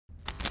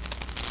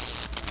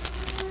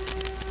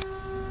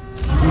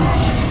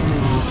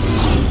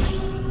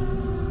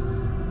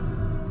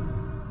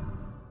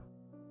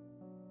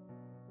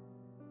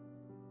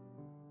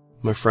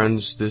My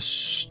friends, this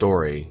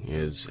story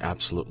is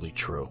absolutely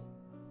true.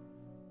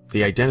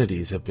 The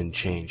identities have been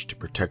changed to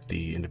protect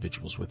the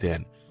individuals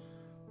within,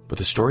 but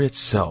the story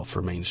itself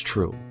remains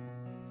true.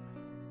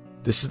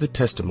 This is the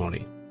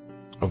testimony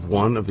of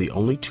one of the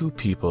only two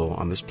people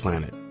on this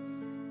planet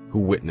who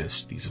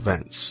witnessed these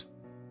events.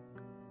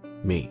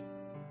 Me.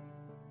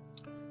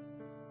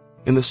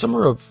 In the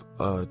summer of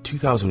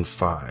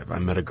 2005, I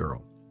met a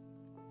girl.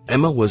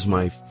 Emma was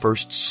my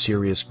first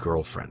serious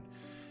girlfriend,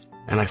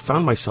 and I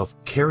found myself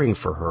caring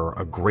for her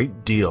a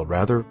great deal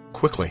rather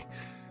quickly.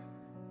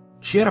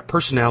 She had a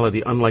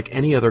personality unlike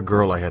any other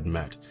girl I had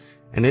met,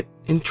 and it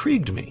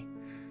intrigued me.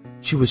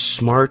 She was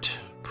smart,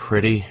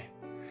 pretty,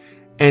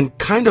 and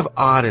kind of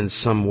odd in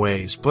some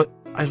ways, but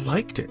I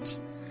liked it.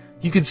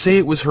 You could say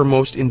it was her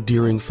most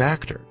endearing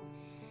factor.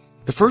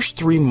 The first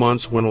 3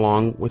 months went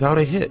along without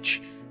a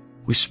hitch.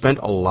 We spent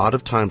a lot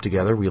of time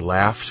together. We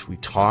laughed, we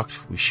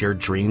talked, we shared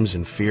dreams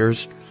and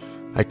fears.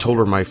 I told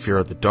her my fear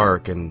of the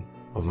dark and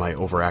of my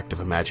overactive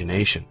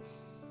imagination.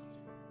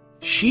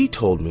 She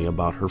told me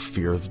about her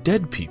fear of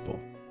dead people.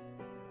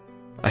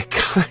 I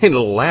kind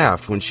of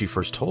laughed when she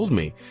first told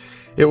me.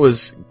 It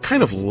was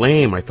kind of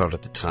lame, I thought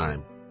at the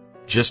time.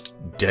 Just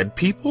dead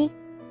people?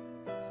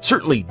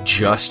 Certainly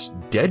just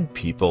dead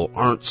people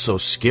aren't so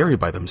scary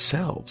by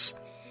themselves.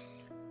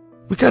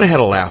 We kind of had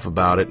a laugh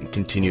about it and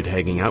continued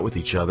hanging out with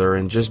each other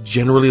and just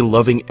generally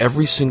loving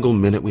every single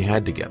minute we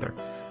had together.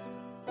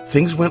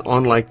 Things went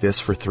on like this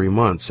for 3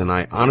 months, and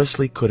I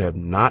honestly could have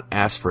not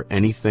asked for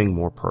anything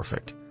more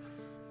perfect.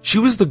 She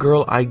was the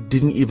girl I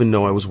didn't even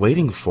know I was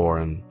waiting for,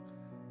 and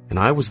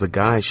I was the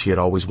guy she had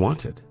always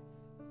wanted.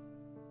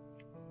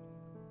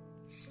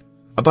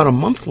 About a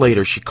month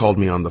later, she called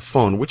me on the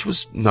phone, which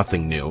was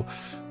nothing new.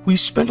 We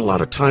spent a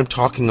lot of time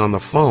talking on the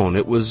phone.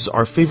 It was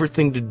our favorite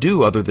thing to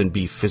do other than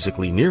be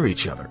physically near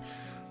each other.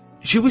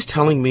 She was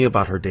telling me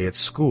about her day at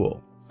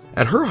school.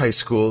 At her high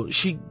school,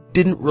 she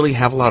didn't really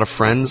have a lot of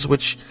friends,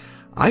 which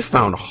I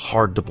found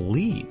hard to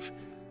believe.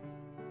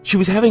 She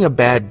was having a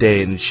bad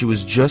day, and she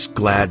was just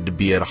glad to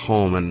be at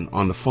home and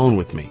on the phone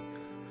with me.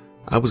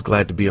 I was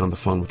glad to be on the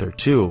phone with her,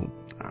 too.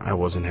 I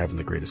wasn't having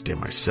the greatest day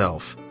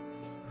myself.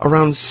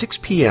 Around 6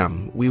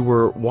 p.m., we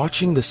were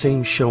watching the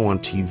same show on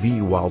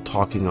TV while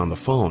talking on the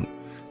phone,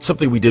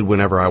 something we did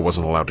whenever I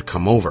wasn't allowed to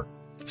come over.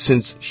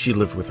 Since she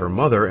lived with her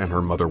mother and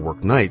her mother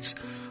worked nights,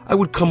 I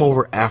would come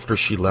over after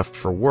she left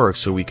for work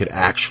so we could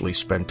actually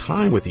spend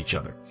time with each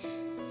other.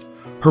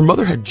 Her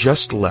mother had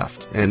just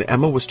left, and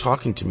Emma was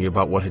talking to me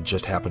about what had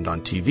just happened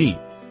on TV.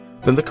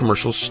 Then the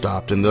commercials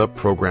stopped and the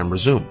program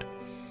resumed.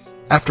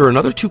 After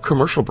another 2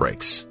 commercial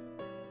breaks,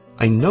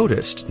 I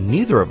noticed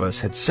neither of us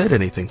had said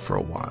anything for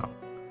a while.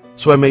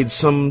 So I made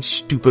some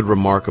stupid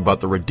remark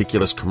about the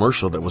ridiculous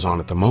commercial that was on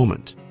at the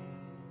moment.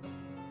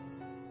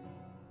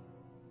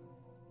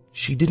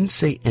 She didn't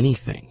say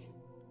anything.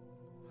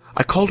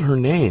 I called her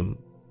name.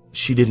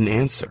 She didn't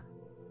answer.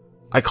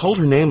 I called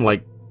her name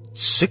like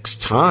 6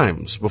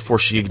 times before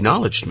she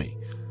acknowledged me.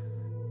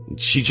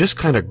 She just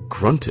kind of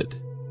grunted.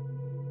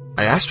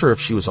 I asked her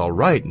if she was all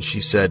right, and she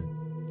said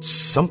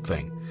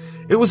something.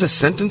 It was a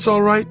sentence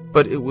all right,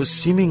 but it was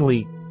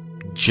seemingly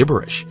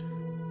gibberish.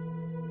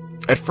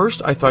 At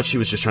first, I thought she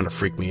was just trying to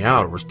freak me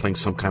out or was playing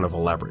some kind of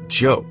elaborate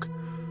joke.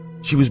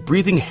 She was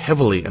breathing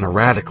heavily and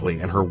erratically,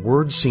 and her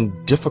words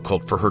seemed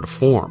difficult for her to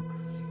form.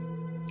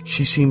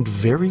 She seemed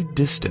very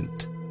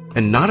distant,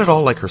 and not at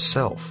all like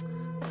herself.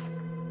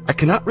 I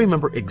cannot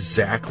remember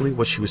exactly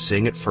what she was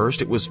saying at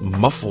first. It was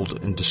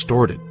muffled and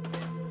distorted.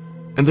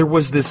 And there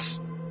was this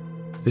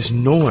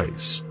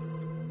noise,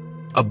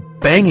 a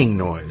banging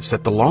noise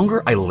that the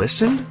longer I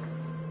listened,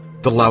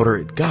 the louder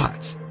it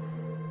got.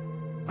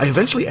 I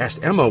eventually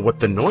asked Emma what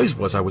the noise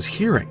was I was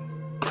hearing.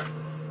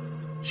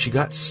 She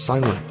got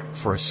silent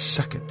for a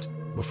second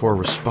before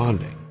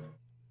responding.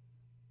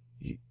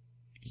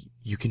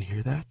 You can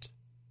hear that?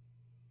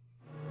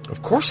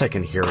 Of course I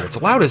can hear it.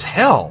 It's loud as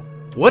hell.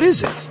 What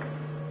is it?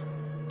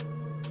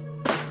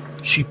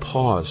 She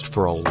paused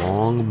for a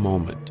long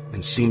moment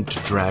and seemed to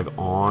drag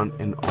on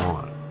and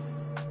on.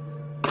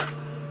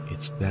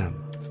 It's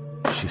them,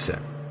 she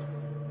said.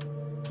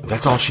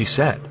 That's all she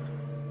said.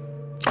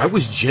 I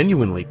was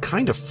genuinely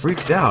kind of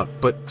freaked out,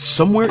 but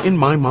somewhere in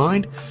my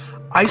mind,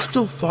 I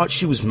still thought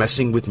she was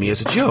messing with me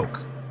as a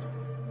joke.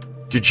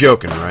 You're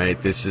joking,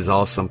 right? This is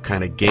all some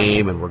kind of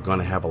game, and we're going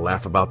to have a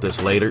laugh about this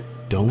later.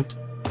 Don't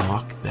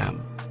mock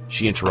them,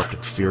 she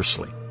interrupted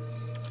fiercely.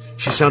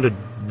 She sounded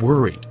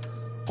worried,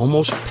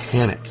 almost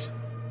panicked.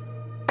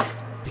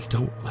 They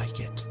don't like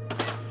it.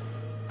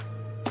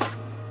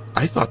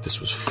 I thought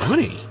this was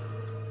funny.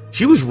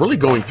 She was really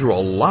going through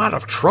a lot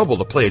of trouble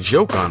to play a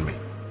joke on me,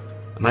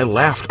 and I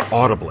laughed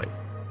audibly.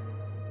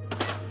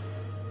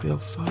 They'll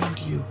find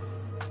you.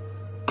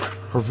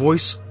 Her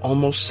voice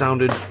almost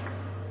sounded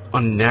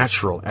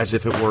unnatural, as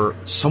if it were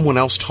someone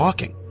else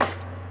talking.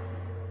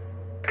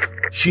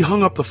 She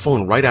hung up the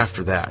phone right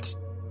after that.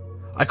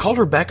 I called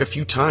her back a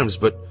few times,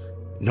 but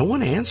no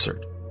one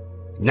answered.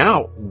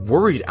 Now,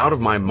 worried out of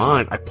my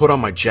mind, I put on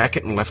my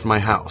jacket and left my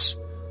house.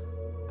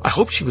 I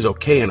hoped she was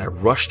okay, and I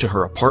rushed to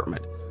her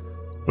apartment.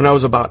 When I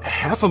was about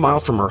half a mile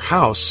from her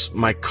house,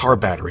 my car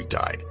battery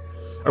died.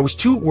 I was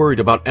too worried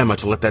about Emma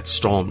to let that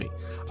stall me.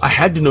 I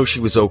had to know she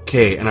was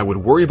okay, and I would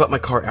worry about my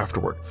car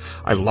afterward.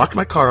 I locked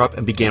my car up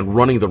and began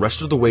running the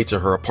rest of the way to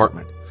her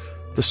apartment.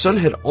 The sun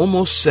had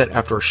almost set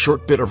after a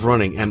short bit of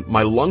running, and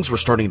my lungs were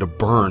starting to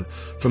burn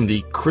from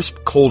the crisp,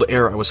 cold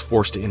air I was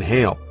forced to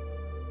inhale.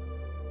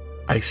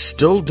 I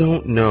still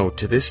don't know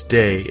to this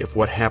day if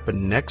what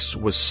happened next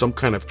was some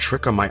kind of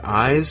trick on my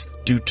eyes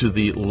due to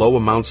the low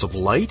amounts of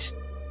light,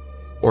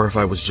 or if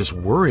I was just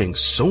worrying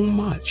so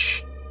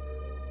much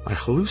I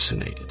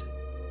hallucinated.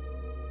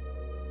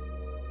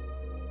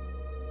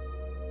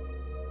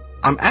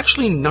 I'm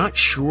actually not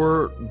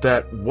sure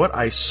that what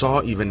I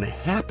saw even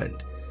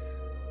happened.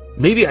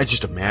 Maybe I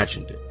just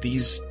imagined it.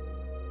 These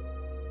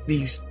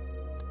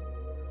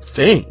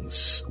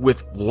things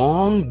with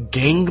long,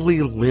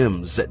 gangly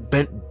limbs that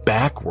bent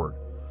backward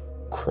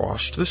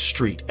crossed the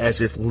street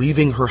as if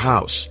leaving her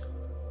house.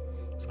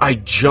 I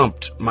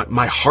jumped.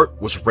 My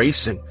heart was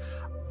racing.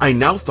 I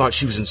now thought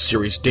she was in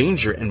serious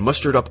danger and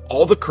mustered up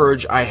all the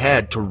courage I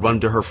had to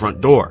run to her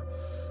front door.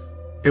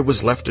 It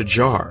was left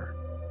ajar.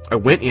 I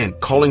went in,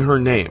 calling her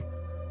name.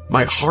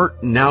 My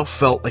heart now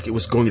felt like it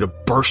was going to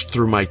burst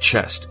through my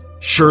chest.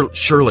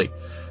 Surely,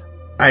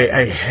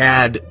 I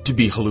had to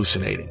be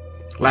hallucinating.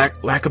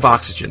 Lack of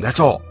oxygen,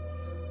 that's all.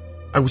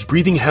 I was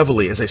breathing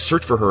heavily as I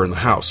searched for her in the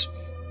house.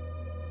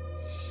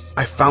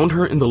 I found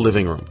her in the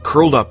living room,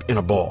 curled up in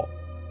a ball.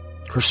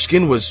 Her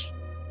skin was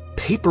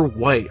paper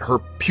white. Her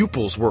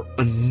pupils were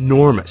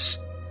enormous.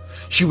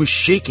 She was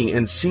shaking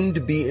and seemed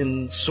to be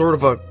in sort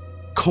of a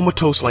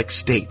comatose-like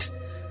state.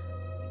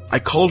 I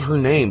called her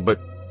name, but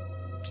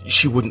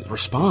she wouldn't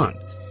respond.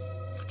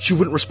 She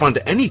wouldn't respond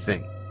to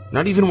anything,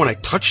 not even when I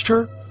touched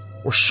her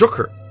or shook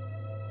her.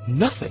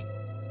 Nothing.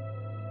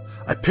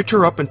 I picked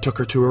her up and took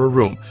her to her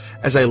room.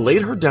 As I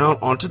laid her down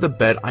onto the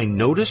bed, I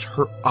noticed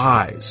her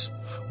eyes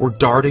were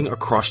darting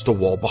across the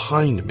wall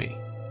behind me.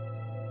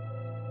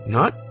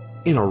 Not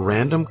in a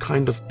random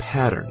kind of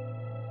pattern,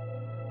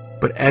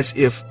 but as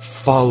if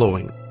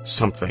following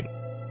something.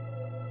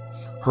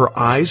 Her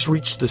eyes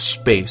reached the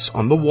space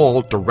on the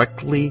wall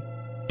directly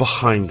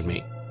behind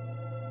me,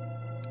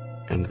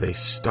 and they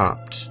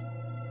stopped.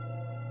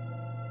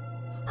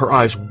 Her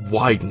eyes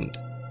widened,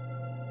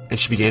 and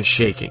she began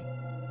shaking.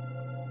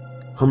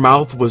 Her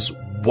mouth was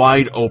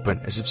wide open,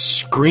 as if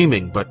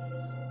screaming, but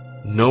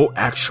no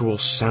actual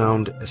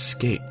sound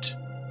escaped.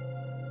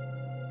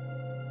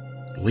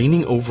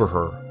 Leaning over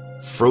her,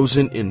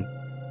 frozen in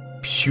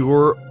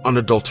pure,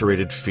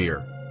 unadulterated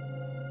fear,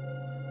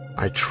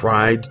 I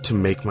tried to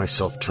make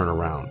myself turn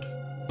around.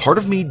 Part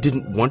of me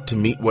didn't want to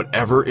meet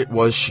whatever it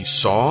was she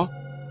saw,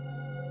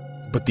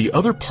 but the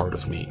other part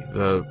of me,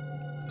 the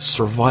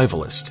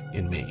survivalist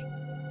in me,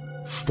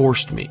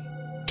 forced me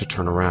to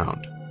turn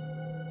around.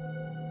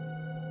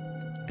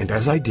 And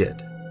as I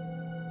did,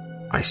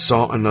 I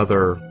saw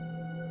another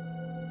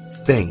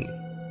thing.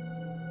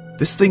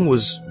 This thing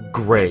was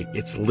gray.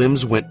 Its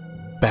limbs went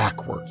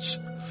backwards.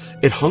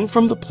 It hung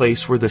from the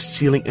place where the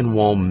ceiling and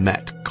wall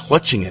met,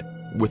 clutching it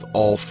with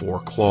all four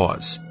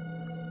claws.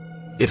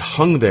 It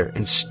hung there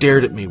and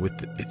stared at me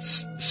with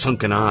its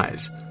sunken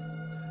eyes.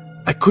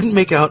 I couldn't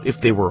make out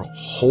if they were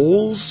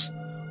holes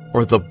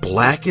or the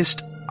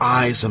blackest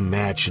eyes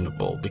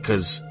imaginable,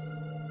 because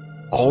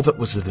all that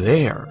was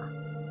there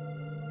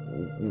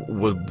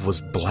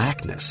was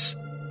blackness.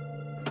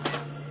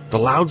 The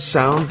loud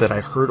sound that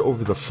I heard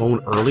over the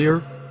phone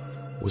earlier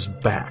was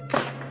back.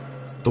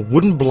 The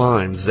wooden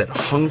blinds that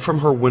hung from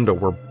her window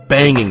were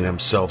banging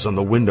themselves on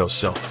the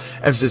windowsill,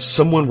 as if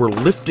someone were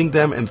lifting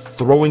them and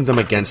throwing them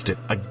against it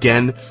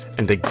again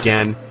and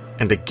again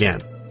and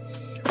again.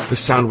 The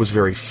sound was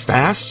very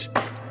fast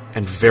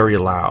and very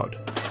loud.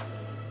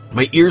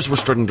 My ears were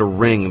starting to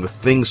ring, and the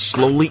thing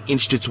slowly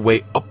inched its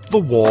way up the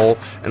wall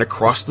and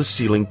across the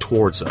ceiling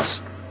towards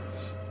us.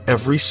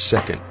 Every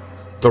second,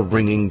 the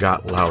ringing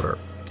got louder.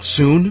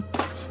 Soon,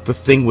 the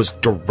thing was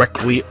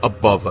directly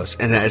above us,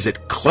 and as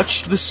it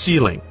clutched the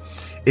ceiling,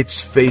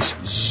 its face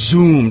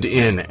zoomed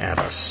in at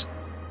us.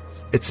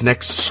 Its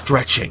neck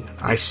stretching,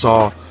 I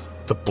saw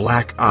the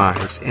black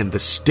eyes and the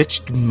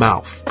stitched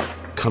mouth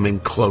coming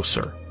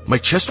closer. My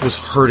chest was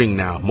hurting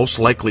now, most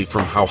likely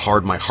from how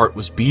hard my heart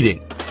was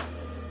beating,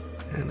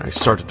 and I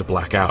started to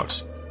black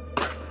out.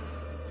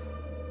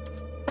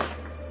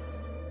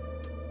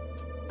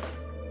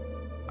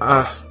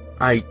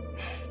 I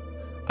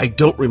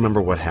don't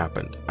remember what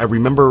happened. I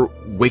remember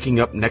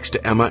waking up next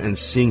to Emma and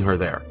seeing her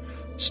there,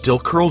 still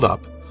curled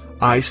up,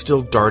 eyes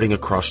still darting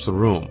across the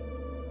room.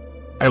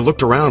 I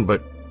looked around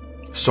but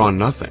saw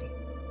nothing.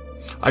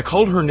 I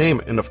called her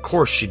name, and of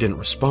course she didn't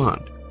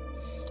respond.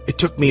 It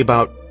took me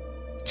about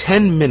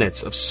 10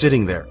 minutes of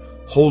sitting there,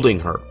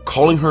 holding her,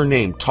 calling her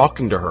name,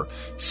 talking to her,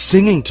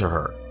 singing to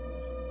her,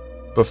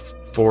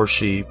 before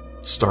she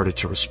started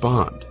to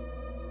respond.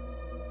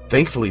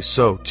 Thankfully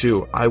so,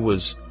 too. I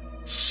was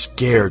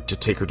scared to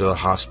take her to the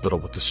hospital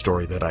with the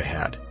story that I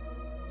had.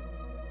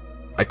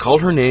 I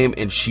called her name,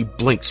 and she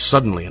blinked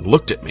suddenly and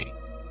looked at me.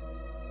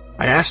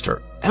 I asked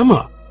her,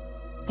 "Emma,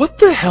 What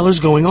the hell is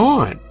going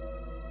on?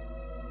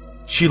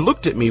 She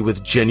looked at me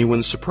with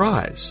genuine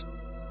surprise.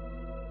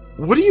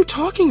 What are you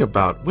talking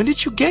about? When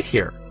did you get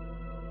here?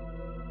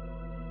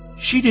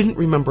 She didn't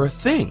remember a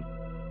thing.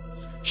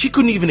 She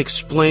couldn't even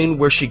explain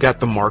where she got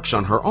the marks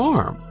on her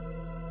arm.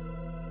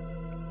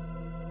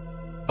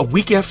 A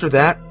week after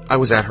that, I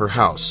was at her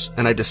house,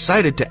 and I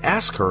decided to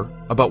ask her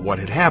about what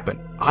had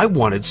happened. I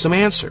wanted some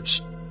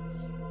answers.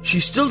 She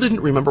still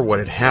didn't remember what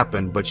had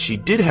happened, but she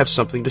did have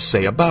something to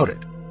say about it.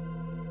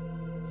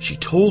 She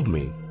told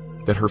me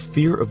that her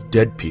fear of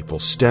dead people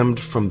stemmed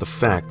from the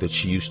fact that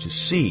she used to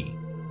see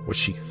what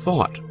she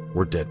thought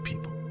were dead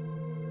people.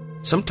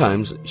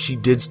 Sometimes she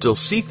did still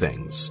see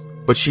things,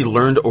 but she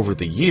learned over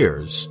the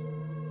years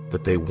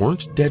that they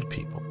weren't dead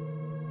people.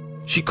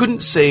 She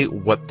couldn't say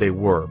what they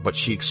were, but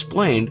she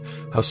explained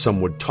how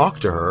some would talk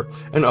to her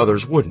and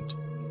others wouldn't.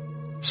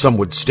 Some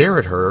would stare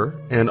at her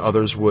and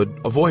others would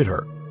avoid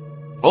her.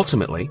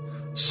 Ultimately,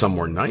 some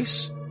were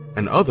nice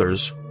and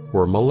others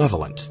were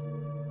malevolent.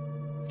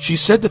 She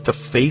said that the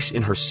face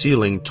in her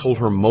ceiling told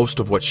her most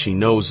of what she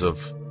knows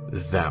of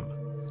them.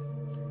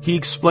 He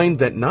explained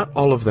that not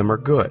all of them are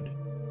good.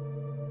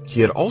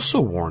 He had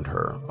also warned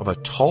her of a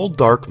tall,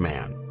 dark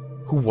man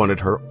who wanted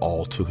her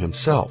all to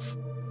himself.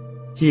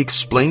 He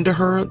explained to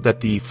her that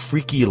the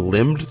freaky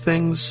limbed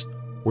things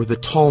were the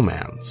tall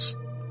man's,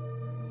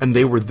 and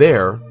they were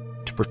there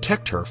to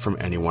protect her from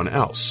anyone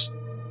else,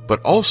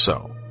 but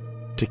also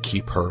to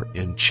keep her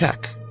in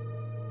check.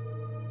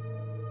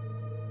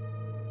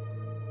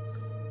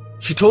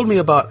 She told me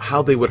about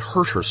how they would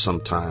hurt her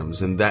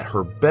sometimes and that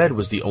her bed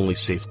was the only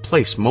safe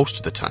place most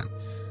of the time.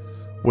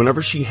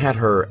 Whenever she had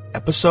her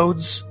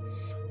episodes,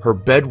 her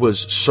bed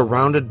was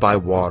surrounded by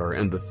water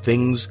and the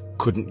things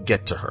couldn't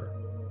get to her.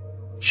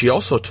 She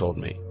also told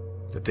me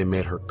that they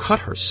made her cut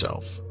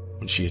herself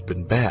when she had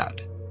been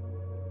bad.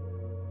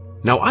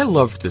 Now, I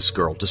loved this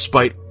girl.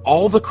 Despite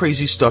all the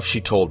crazy stuff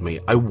she told me,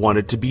 I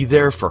wanted to be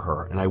there for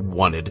her, and I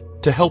wanted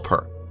to help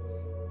her.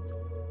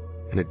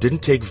 And it didn't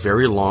take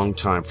very long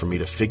time for me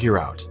to figure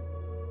out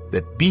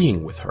that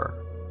being with her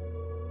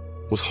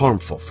was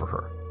harmful for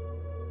her.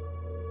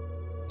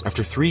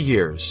 After 3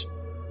 years,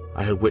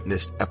 I had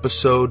witnessed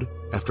episode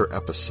after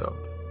episode.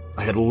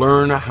 I had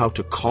learned how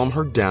to calm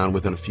her down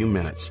within a few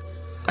minutes.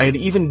 I had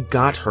even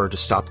got her to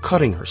stop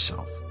cutting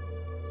herself.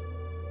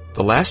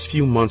 The last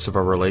few months of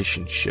our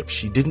relationship,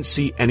 she didn't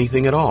see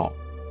anything at all.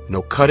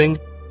 No cutting,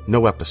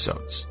 no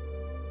episodes.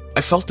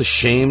 I felt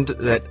ashamed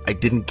that I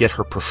didn't get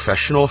her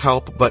professional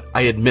help, but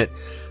I admit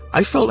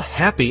I felt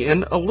happy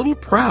and a little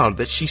proud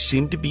that she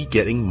seemed to be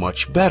getting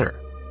much better.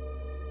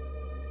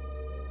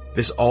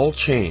 This all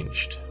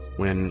changed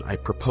when I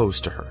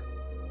proposed to her.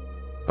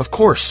 Of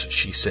course,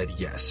 she said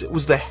yes. It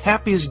was the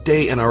happiest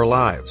day in our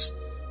lives.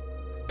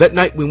 That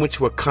night we went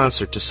to a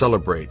concert to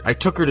celebrate. I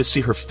took her to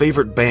see her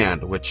favorite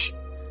band, which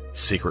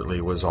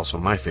secretly was also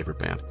my favorite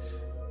band.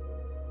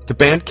 The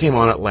band came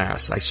on at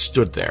last. I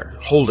stood there,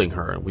 holding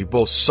her, and we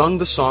both sung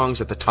the songs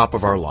at the top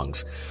of our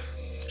lungs.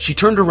 She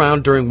turned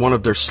around during one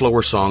of their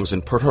slower songs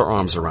and put her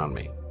arms around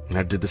me, and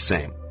I did the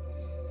same.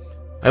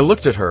 I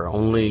looked at her,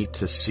 only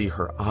to see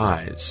her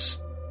eyes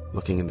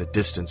looking in the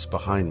distance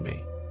behind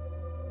me,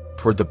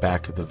 toward the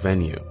back of the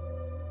venue.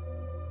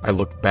 I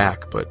looked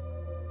back, but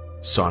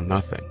saw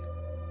nothing.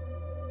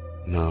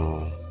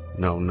 No,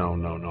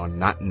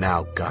 not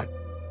now, God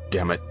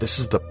damn it. This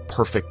is the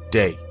perfect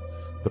day,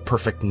 the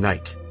perfect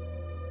night.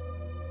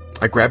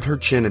 I grabbed her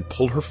chin and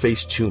pulled her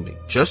face to me.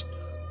 Just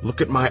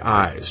look at my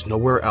eyes,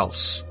 nowhere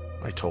else,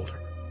 I told her.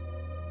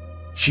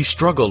 She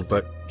struggled,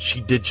 but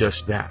she did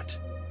just that.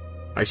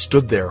 I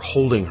stood there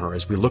holding her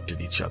as we looked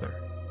at each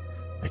other.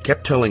 I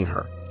kept telling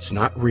her, it's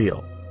not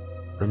real.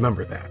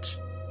 Remember that.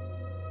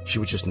 She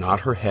would just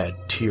nod her head,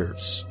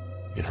 tears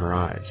in her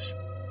eyes.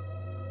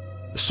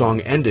 The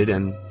song ended,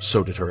 and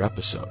so did her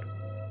episode.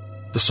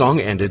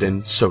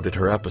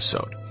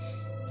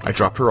 I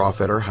dropped her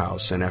off at her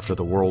house, and after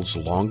the world's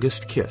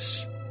longest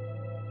kiss,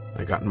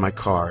 I got in my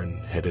car and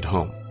headed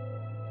home.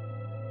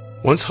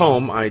 Once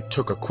home, I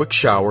took a quick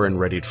shower and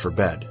readied for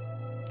bed.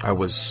 I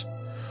was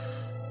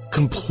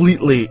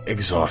completely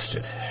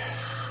exhausted.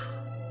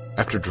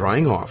 After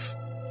drying off,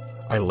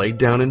 I laid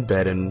down in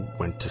bed and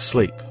went to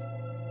sleep.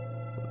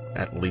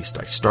 At least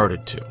I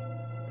started to.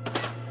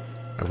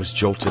 I was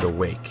jolted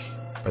awake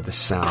by the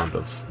sound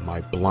of my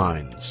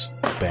blinds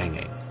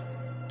banging.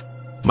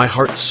 My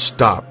heart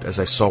stopped as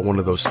I saw one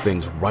of those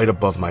things right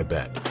above my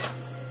bed.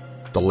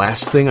 The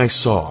last thing I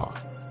saw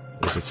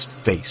was its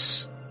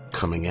face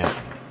coming at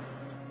me.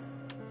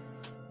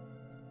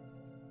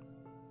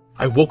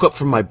 I woke up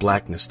from my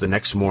blackness the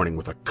next morning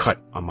with a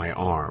cut on my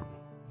arm,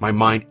 my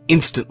mind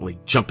instantly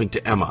jumping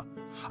to Emma.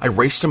 I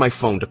raced to my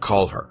phone to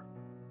call her.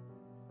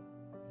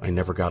 I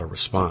never got a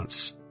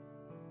response.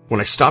 When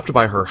I stopped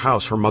by her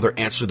house, her mother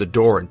answered the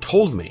door and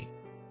told me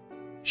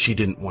she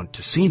didn't want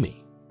to see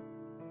me.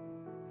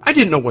 I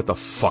didn't know what the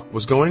fuck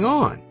was going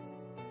on.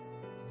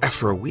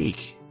 After a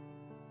week,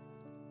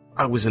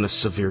 I was in a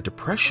severe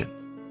depression.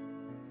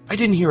 I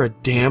didn't hear a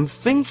damn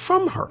thing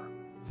from her.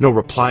 No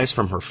replies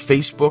from her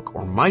Facebook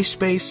or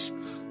MySpace,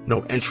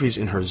 no entries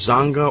in her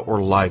Zanga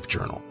or Live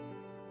journal.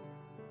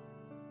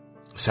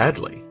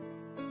 Sadly,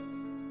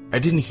 I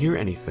didn't hear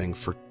anything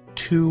for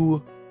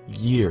 2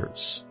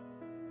 years.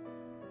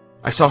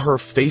 I saw her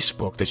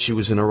Facebook that she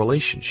was in a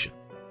relationship.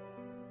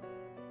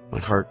 My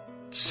heart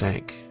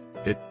sank.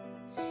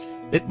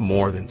 It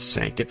more than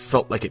sank. It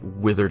felt like it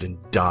withered and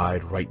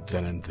died right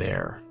then and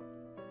there.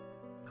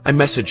 I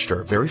messaged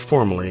her very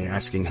formally,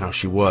 asking how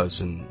she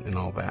was and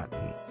all that.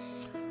 And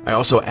I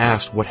also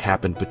asked what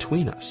happened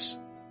between us.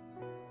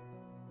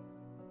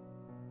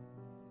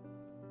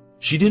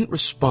 She didn't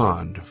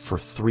respond for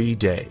 3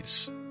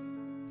 days.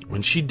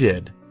 When she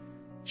did,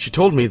 she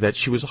told me that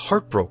she was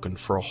heartbroken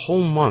for a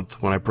whole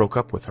month when I broke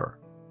up with her.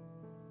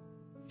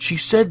 She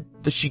said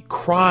that she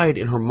cried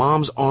in her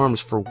mom's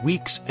arms for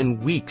weeks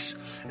and weeks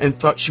and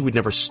thought she would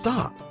never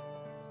stop.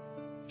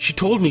 She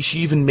told me she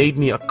even made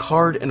me a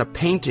card and a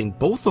painting,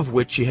 both of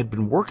which she had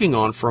been working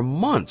on for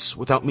months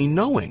without me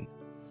knowing,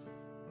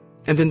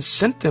 and then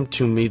sent them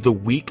to me the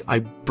week I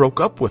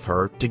broke up with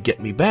her to get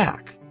me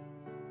back.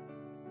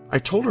 I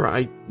told her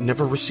I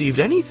never received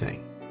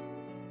anything.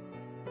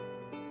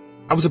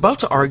 I was about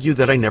to argue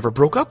that I never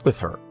broke up with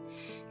her.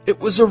 It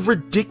was a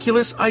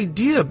ridiculous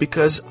idea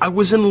because I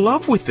was in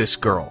love with this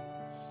girl.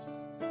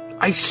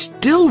 I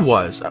still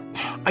was.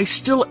 I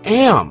still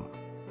am.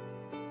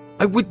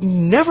 I would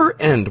never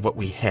end what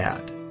we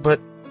had, but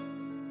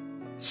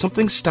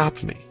something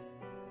stopped me.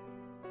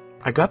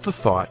 I got the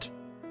thought,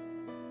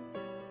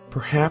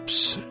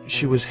 perhaps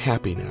she was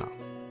happy now.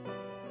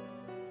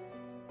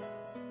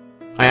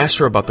 I asked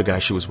her about the guy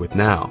she was with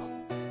now.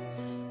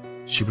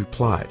 She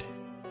replied.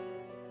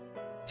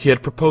 He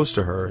had proposed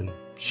to her, and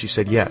she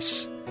said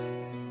yes.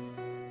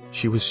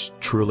 She was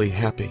truly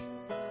happy.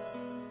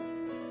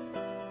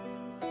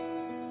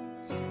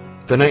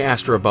 Then I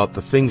asked her about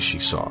the things she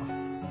saw.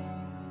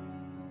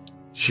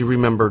 She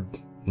remembered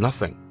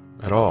nothing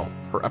at all.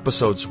 Her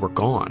episodes were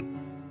gone.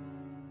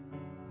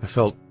 I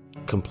felt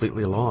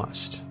completely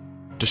lost,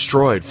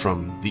 destroyed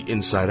from the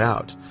inside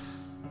out.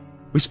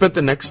 We spent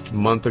the next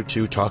month or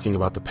two talking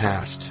about the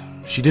past.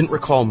 She didn't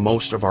recall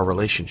most of our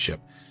relationship.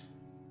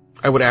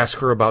 I would ask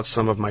her about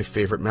some of my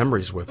favorite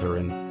memories with her,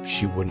 and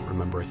she wouldn't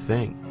remember a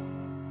thing.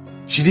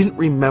 She didn't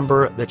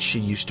remember that she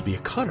used to be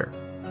a cutter.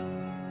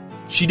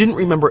 She didn't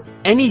remember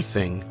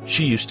anything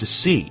she used to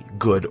see,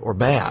 good or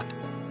bad.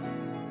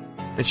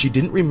 And she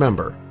didn't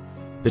remember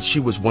that she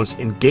was once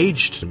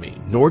engaged to me,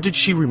 nor did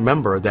she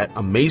remember that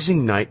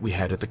amazing night we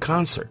had at the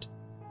concert.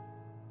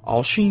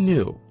 All she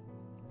knew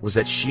was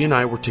that she and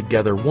I were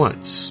together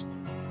once,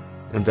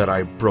 and that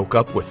I broke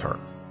up with her,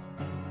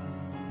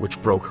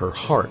 which broke her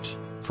heart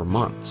for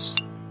months.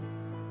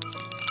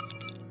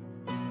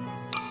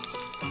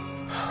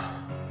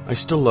 I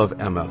still love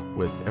Emma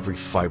with every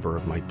fiber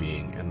of my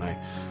being, and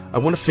I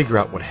want to figure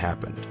out what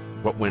happened,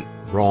 what went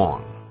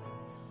wrong.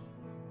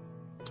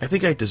 I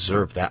think I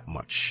deserve that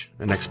much,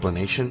 an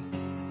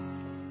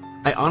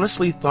explanation. I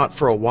honestly thought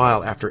for a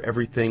while after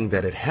everything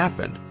that had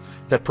happened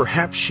that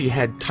perhaps she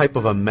had type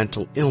of a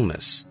mental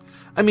illness.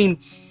 I mean,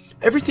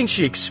 everything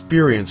she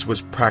experienced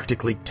was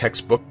practically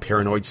textbook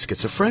paranoid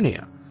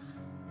schizophrenia.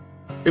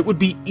 It would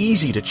be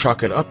easy to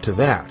chalk it up to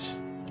that,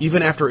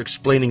 even after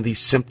explaining these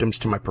symptoms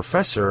to my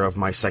professor of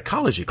my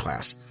psychology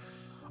class,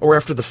 or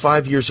after the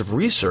 5 years of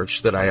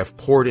research that I have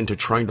poured into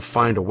trying to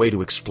find a way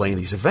to explain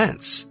these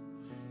events.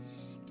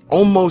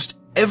 Almost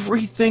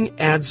everything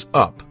adds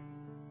up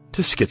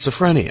to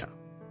schizophrenia.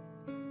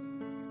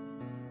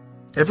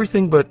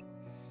 Everything but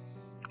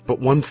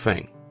one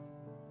thing.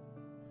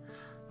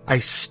 I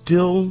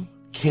still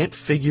can't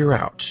figure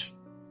out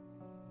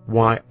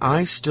why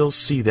I still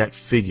see that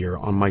figure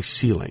on my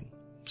ceiling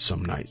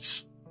some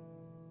nights.